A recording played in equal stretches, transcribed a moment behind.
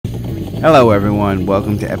Hello everyone,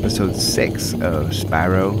 welcome to episode 6 of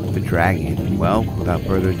Spyro the Dragon. Well, without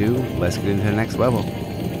further ado, let's get into the next level.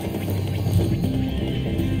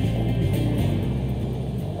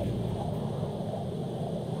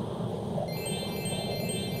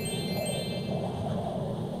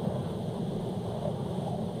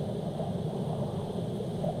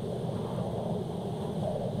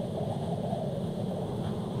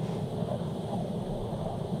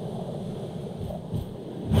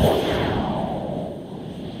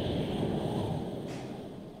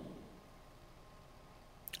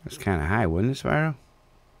 It's kind of high, wouldn't it, Spyro?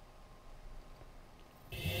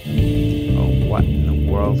 Oh, what in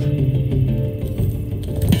the world?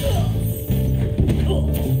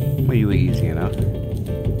 Well, you easy enough.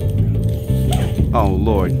 Oh,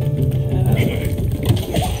 Lord.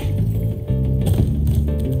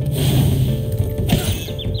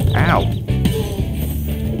 Ow!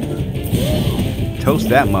 Toast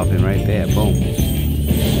that muffin right there, boom.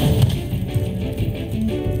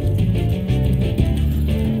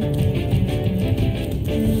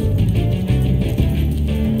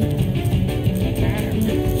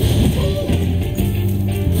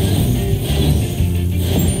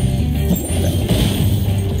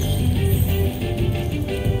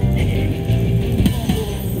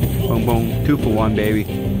 Boom, boom. 2 for 1, baby.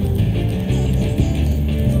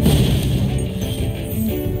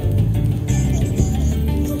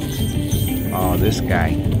 Oh, this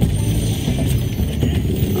guy.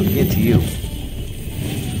 I'll get to you.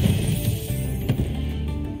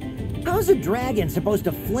 How's a dragon supposed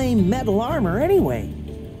to flame metal armor anyway?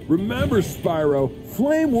 Remember, Spyro,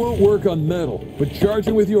 flame won't work on metal, but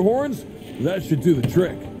charging with your horns, that should do the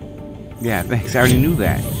trick. Yeah, thanks. I already knew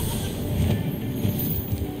that.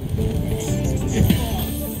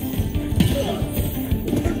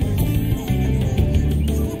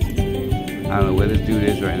 I don't know where this dude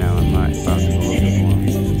is right now. I'm not about to go looking for him.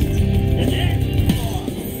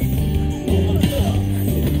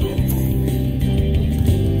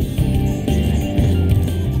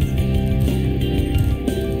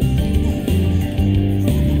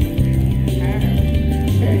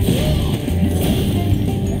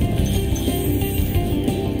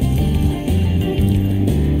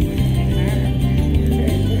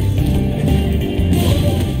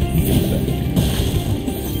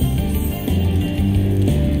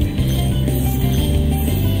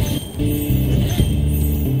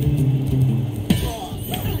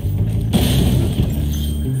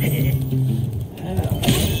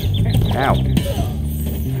 Ow.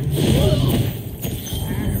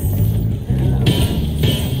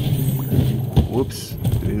 Whoops. I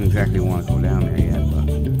didn't exactly want to go down there yet, but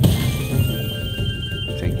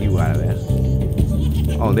I'll take you out of there.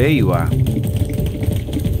 Oh, there you are.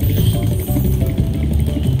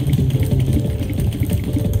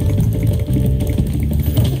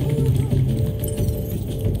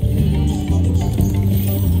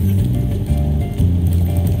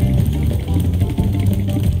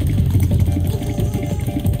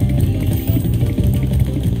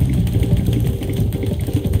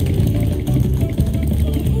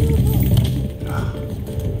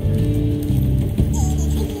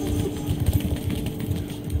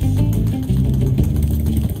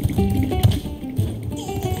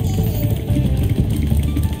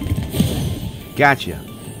 Gotcha.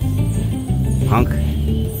 Punk.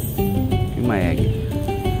 Give my egg.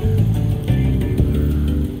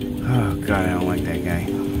 Oh, God, I don't like that guy.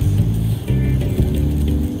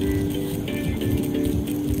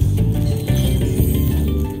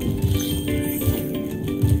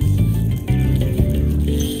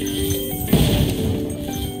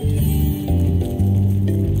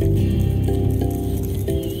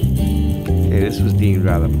 Okay, this was deemed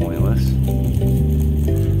rather pointless.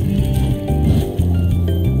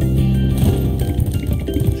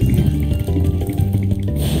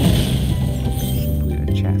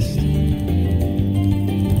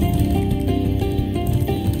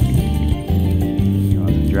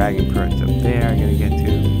 Dragon perch up there, I gotta get to.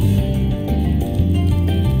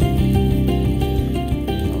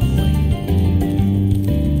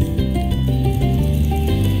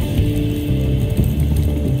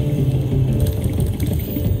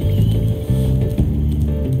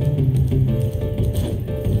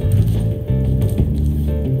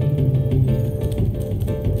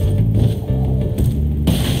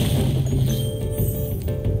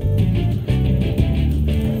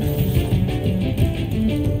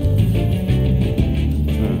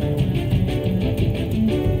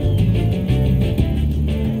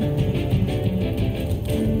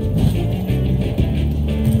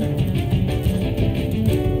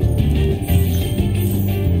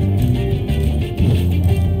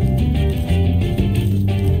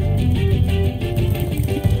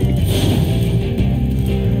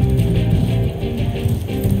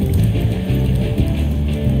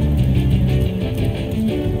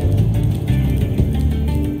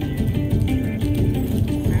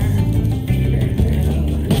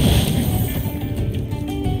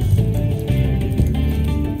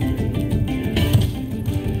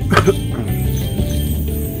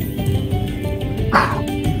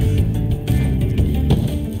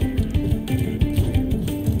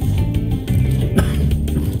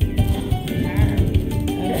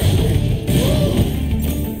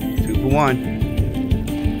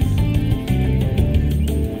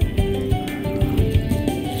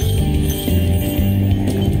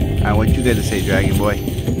 Alright, what you got to say, Dragon Boy?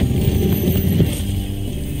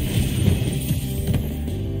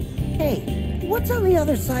 Hey, what's on the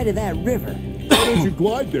other side of that river? Why don't you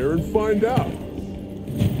glide there and find out?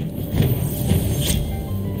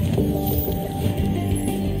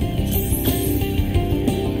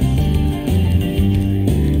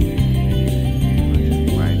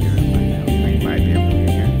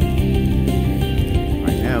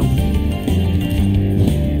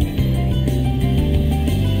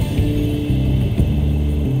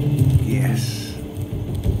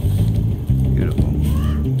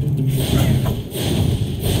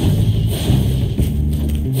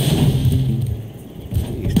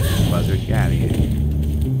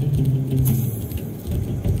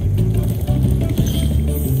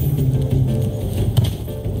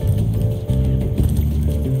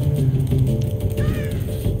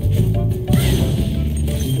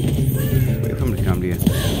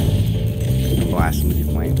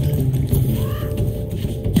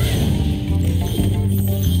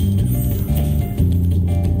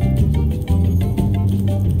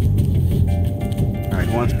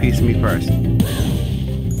 Piece of me first.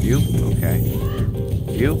 You? Okay.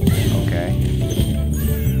 You? Okay.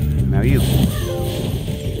 Now you.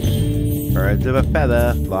 Birds of a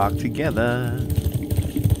feather flock together.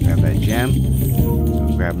 Grab that gem.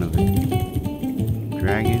 So grab another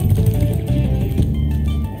dragon.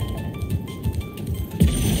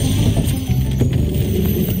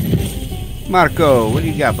 Marco, what do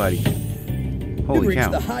you got, buddy? Holy You've cow.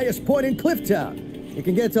 reached the highest point in Clifftown. You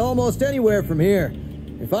can get to almost anywhere from here.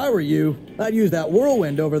 If I were you, I'd use that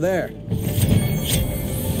whirlwind over there.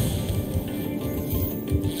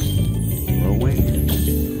 Whirlwind?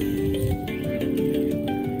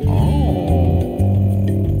 Oh.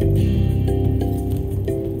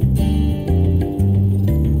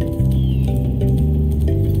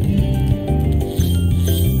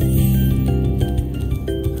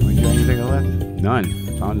 How many dragons I got left? None.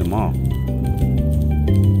 Found them all.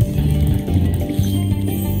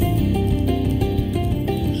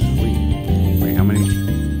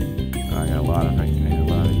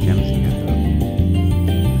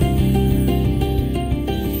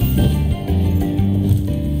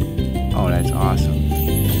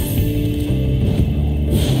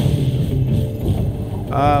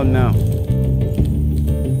 Oh no.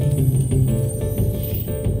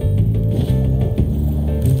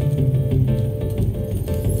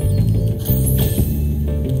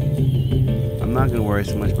 I'm not gonna worry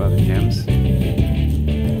so much about the gems.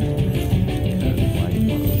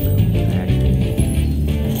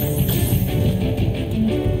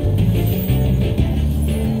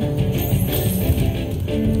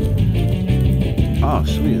 Oh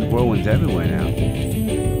sweet, there's whirlwinds everywhere now.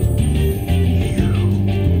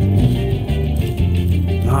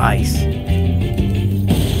 Nice.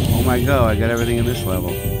 Oh my god, I got everything in this level.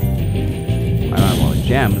 I don't have all the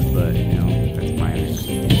gems, but you know, that's minor.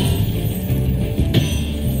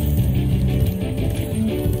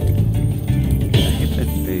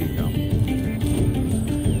 There you go.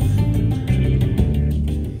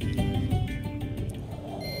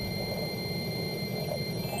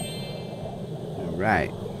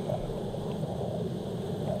 Alright.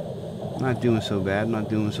 Not doing so bad, not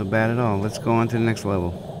doing so bad at all. Let's go on to the next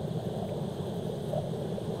level.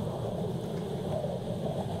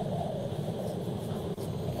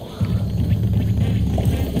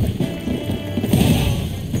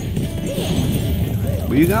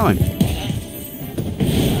 Where you going?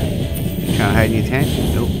 Trying to hide in your tent?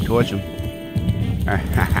 Nope, torch him.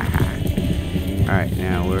 Alright,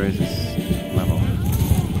 now where is this level?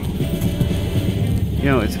 You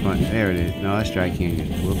know, it's fun. There it is. No, that's Dry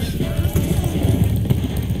Canyon. Whoops.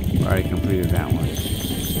 Already completed that one.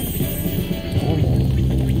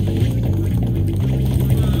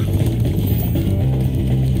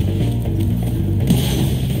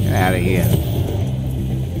 Get out of here.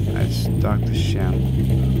 That's Dr. Shem.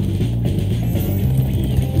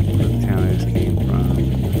 Where the town I just came from.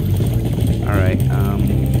 Alright,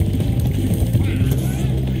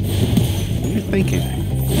 what are you thinking?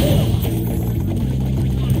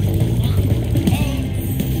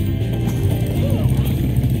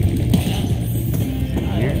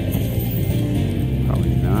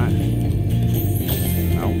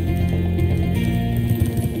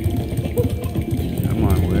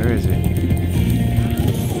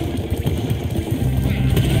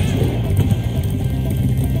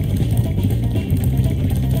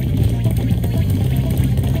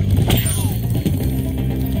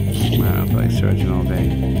 Searching all day.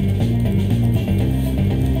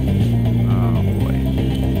 Oh boy.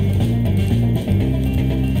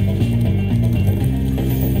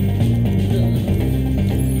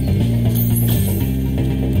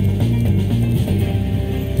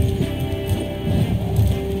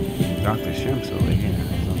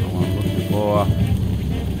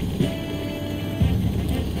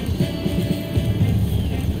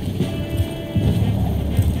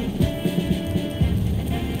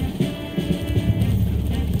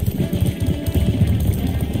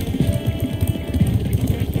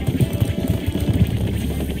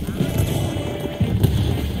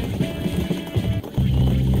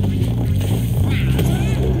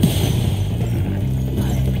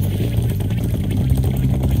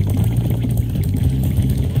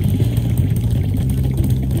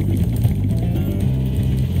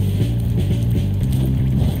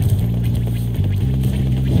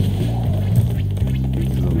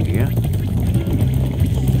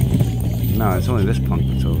 only this punk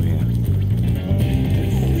that's over here.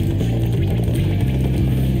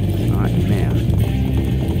 It's not in there.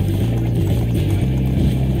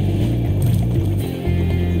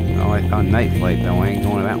 Oh, I found night flight though. I ain't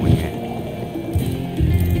going to that one yet.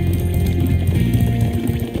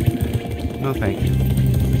 No, thank you.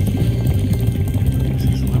 What's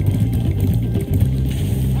this level?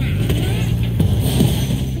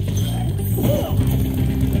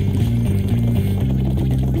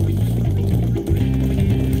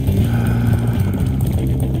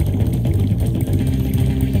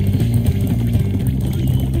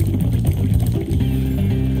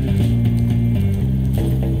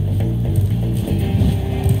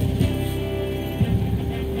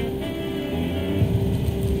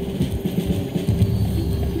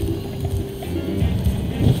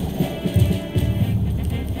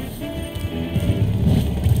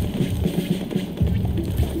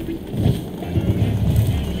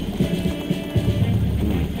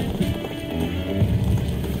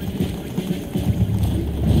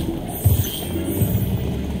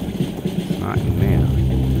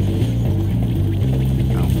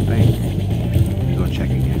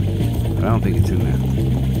 I don't think it's in there.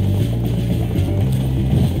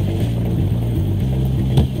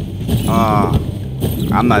 Ah,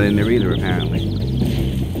 I'm not in there either, apparently.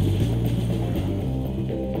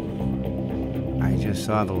 I just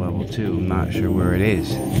saw the level 2. I'm not sure where it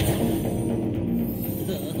is.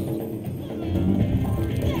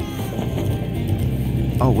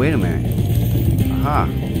 Oh, wait a minute. Aha.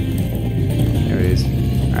 There it is.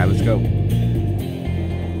 Alright, let's go.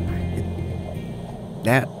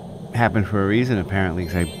 That happened for a reason, apparently,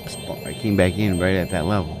 because I came back in right at that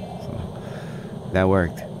level. So, that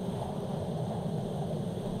worked.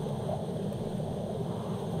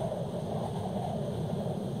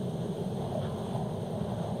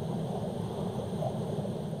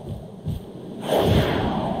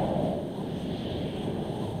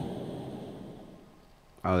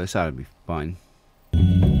 Oh, this ought to be fun.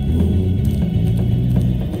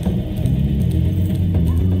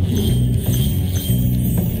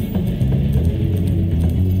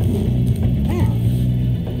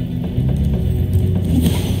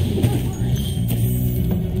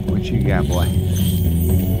 What you got, boy?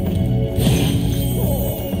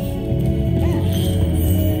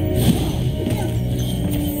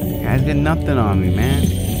 Guys got nothing on me, man.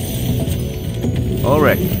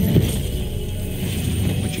 Ulrich.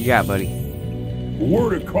 What you got, buddy? A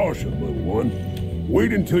word of caution, little one.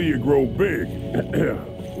 Wait until you grow big,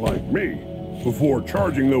 like me, before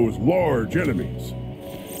charging those large enemies.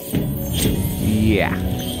 Yeah.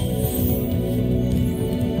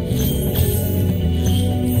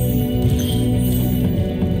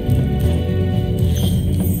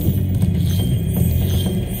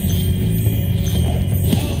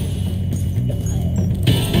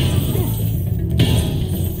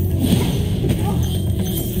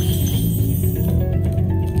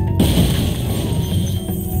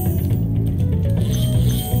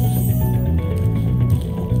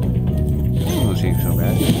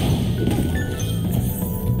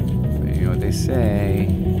 Say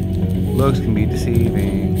looks can be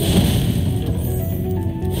deceiving.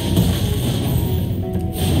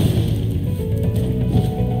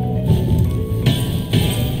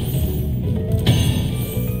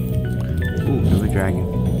 Ooh, another dragon.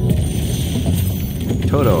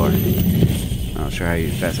 Todor. I'm not sure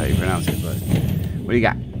that's how you pronounce it, but what do you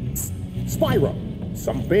got? Spyro,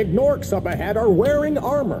 some big Norks up ahead are wearing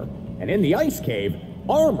armor, and in the ice cave,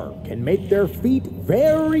 armor can make their feet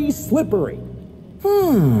very slippery.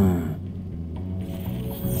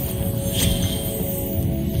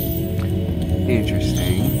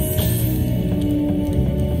 Interesting.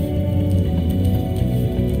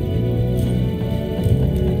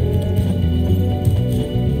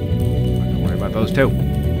 Don't worry about those two.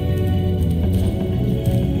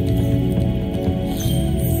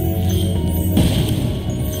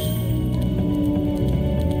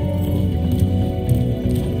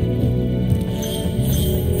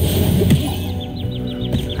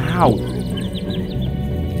 Ow!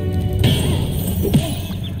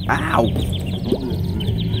 Ow!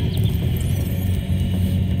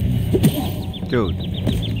 Dude.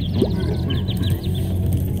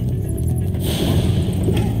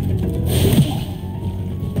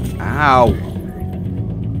 Ow!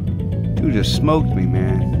 Dude just smoked me,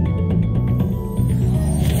 man.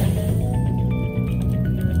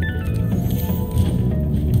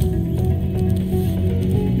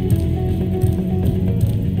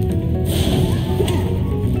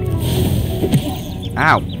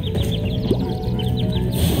 Ow!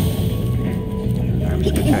 I'm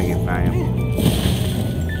just gonna try to get by him.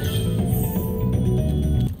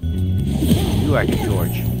 You I can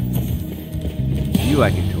torch. You I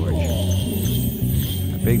can torch.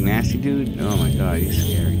 A big nasty dude? Oh my god, he's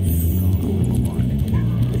scary.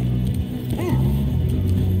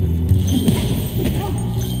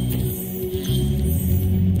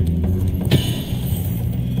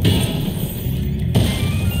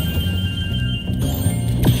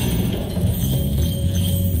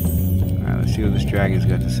 Alright, let's see what this dragon's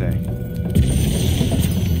got to say.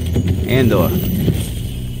 Andor.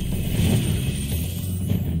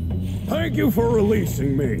 Thank you for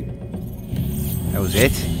releasing me. That was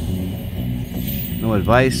it? No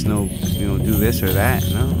advice, no, do this or that?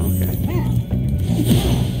 No? Okay.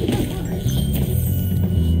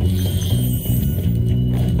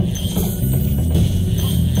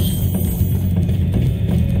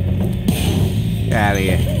 Get out of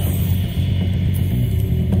here.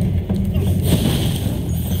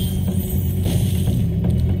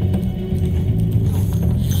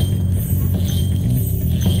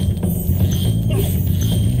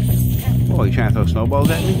 Oh, you trying to throw snowballs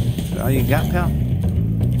at me? Is that all you got, pal?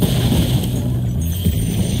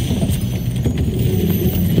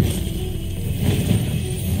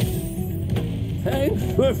 Thanks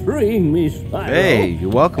for freeing me, Spyro. Hey, you're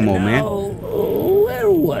welcome, old man. Now, where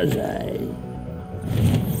was I?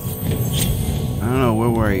 I don't know, where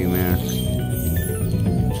were you, man?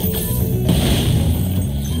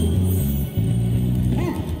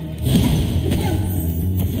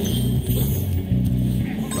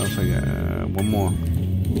 What else I got? One more.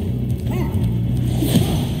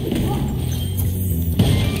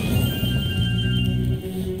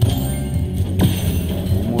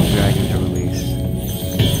 One more dragon to release.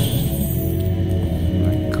 I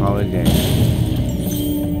can call it a day.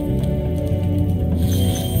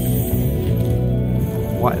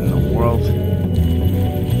 What in the world?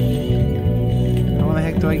 How the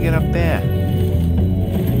heck do I get up there?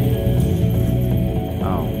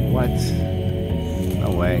 Oh, what? No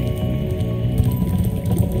way.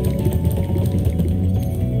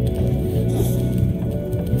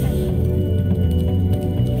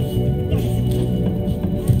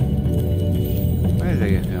 Why did I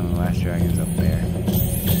get feeling the last dragon's up there?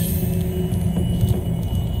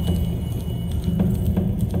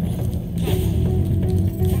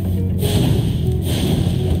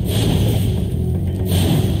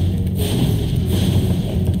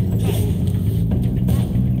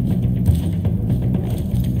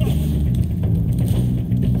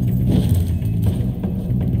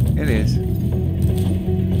 It is.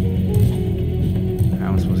 How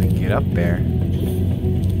am I supposed to get up there?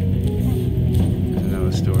 There's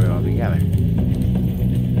another story altogether. I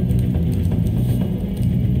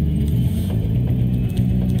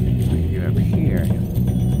can get up here. I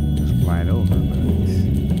can just glide over, but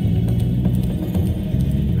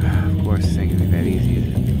of course, this ain't gonna be that easy, is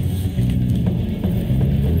it?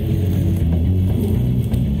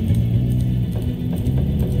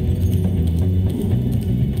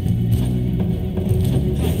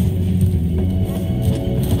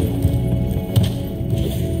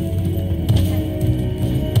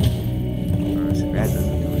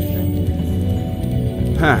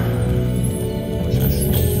 Huh. What's this?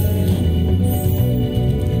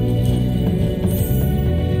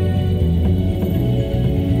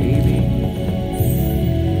 Maybe.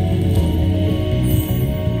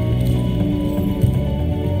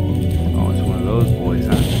 Oh, it's one of those boys,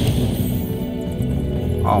 huh?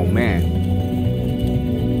 Oh, man.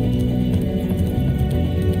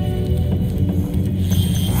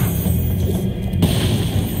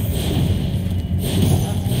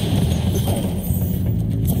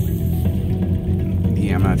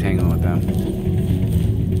 I'm not tangling with them.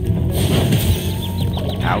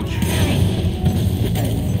 Ouch.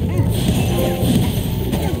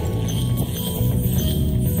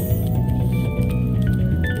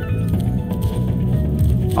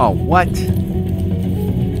 Oh, what? I'm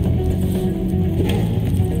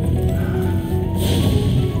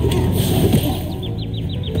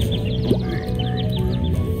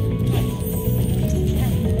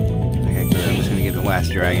just gonna get the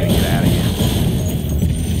last dragon and get out of here.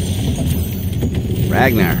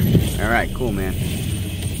 Ragnar. Alright, cool, man.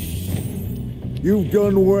 You've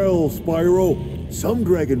done well, Spyro. Some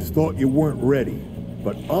dragons thought you weren't ready,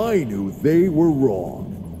 but I knew they were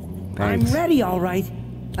wrong. Thanks. I'm ready, all right.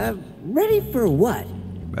 Ready for what?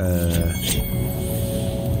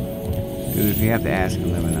 Dude, if you have to ask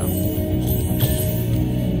him, let me know.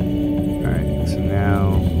 Alright, so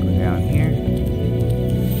now go down here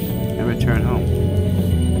and return home.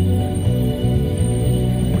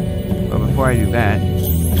 But before I do that,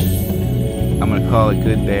 I'm gonna call it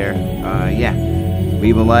good there. Yeah.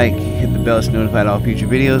 Leave a like, hit the bell to notify all future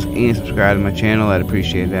videos, and subscribe to my channel. I'd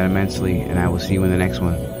appreciate that immensely, and I will see you in the next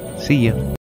one. See ya.